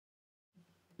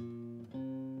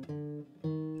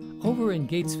Over in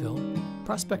Gatesville,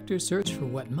 prospectors search for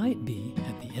what might be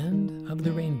at the end of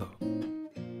the rainbow.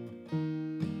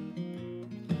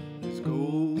 There's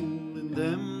gold in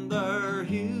them there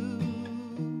hills.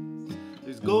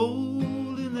 There's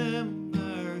gold in them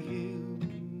there hills.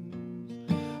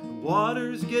 The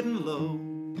water's getting low,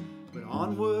 but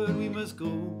onward we must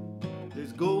go.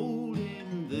 There's gold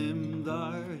in them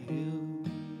there hills.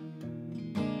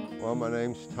 Well, my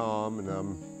name's Tom, and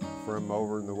I'm from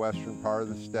over in the western part of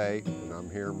the state, and I'm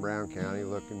here in Brown County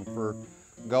looking for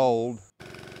gold.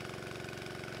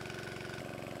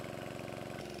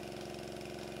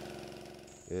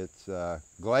 It's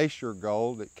glacier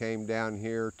gold that came down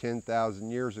here 10,000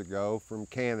 years ago from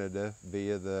Canada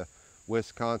via the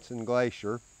Wisconsin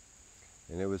Glacier,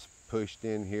 and it was pushed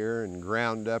in here and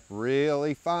ground up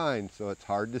really fine, so it's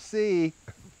hard to see.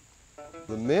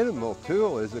 The minimal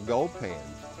tool is a gold pan.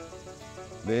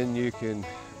 Then you can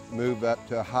move up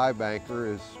to a high banker,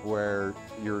 is where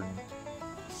you're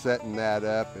setting that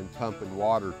up and pumping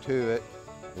water to it,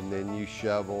 and then you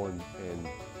shovel and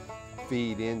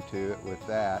feed into it with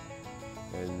that.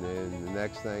 And then the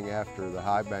next thing after the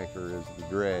high banker is the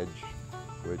dredge,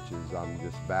 which is I'm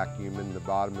just vacuuming the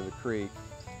bottom of the creek.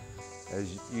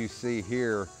 As you see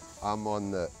here, I'm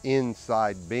on the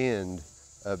inside bend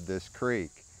of this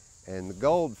creek, and the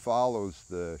gold follows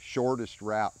the shortest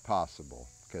route possible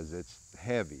because it's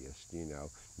heaviest, you know,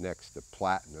 next to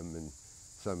platinum and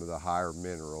some of the higher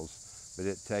minerals, but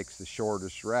it takes the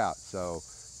shortest route. So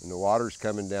when the water's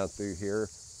coming down through here,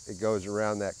 it goes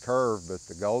around that curve, but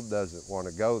the gold doesn't want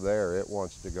to go there. It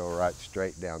wants to go right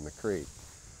straight down the creek.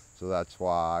 So that's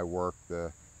why I work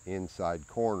the inside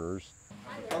corners.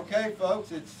 Okay,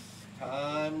 folks, it's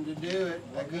time to do it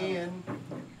again.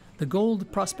 The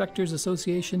Gold Prospectors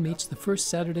Association meets the first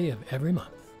Saturday of every month.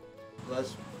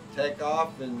 Let's take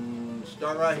off and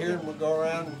start right here, and we'll go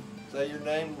around and say your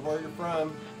name and where you're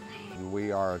from.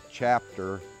 We are a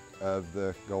chapter of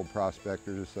the Gold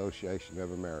Prospectors Association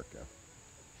of America.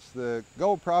 It's the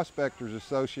Gold Prospectors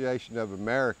Association of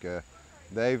America.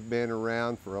 They've been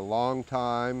around for a long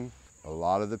time. A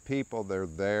lot of the people, they're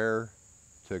there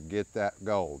to get that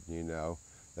gold, you know.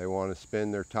 They want to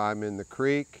spend their time in the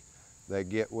creek. They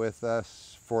get with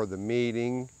us for the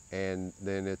meeting, and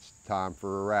then it's time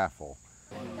for a raffle.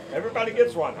 Everybody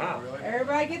gets one, huh?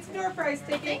 Everybody gets a door prize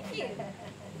ticket. Thank you.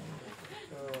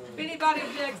 If anybody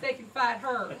objects, they can fight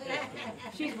her.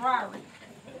 She's wiry.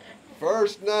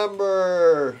 First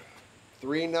number,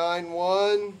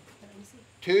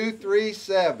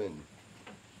 391237.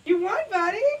 You won,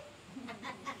 buddy.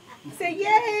 Say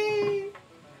yay.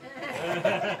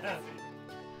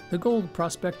 The Gold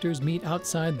Prospectors meet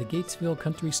outside the Gatesville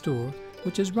Country Store,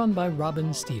 which is run by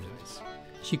Robin Stevens.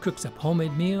 She cooks up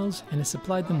homemade meals and has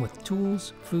supplied them with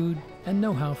tools, food, and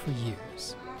know-how for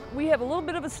years. We have a little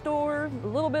bit of a store, a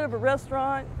little bit of a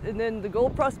restaurant, and then the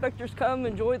gold prospectors come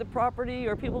enjoy the property,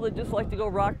 or people that just like to go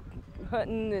rock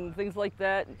hunting and things like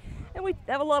that. And we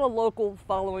have a lot of local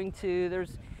following too.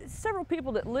 There's several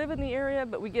people that live in the area,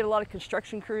 but we get a lot of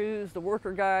construction crews, the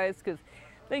worker guys, because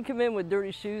they come in with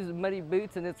dirty shoes and muddy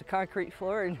boots, and it's a concrete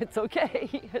floor, and it's okay.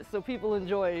 So people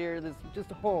enjoy it here. It's just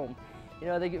a home. You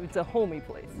know, it's a homey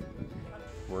place.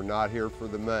 We're not here for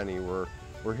the money. We're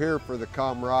here for the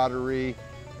camaraderie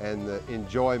and the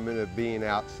enjoyment of being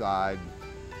outside,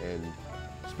 and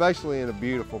especially in a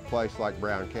beautiful place like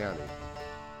Brown County.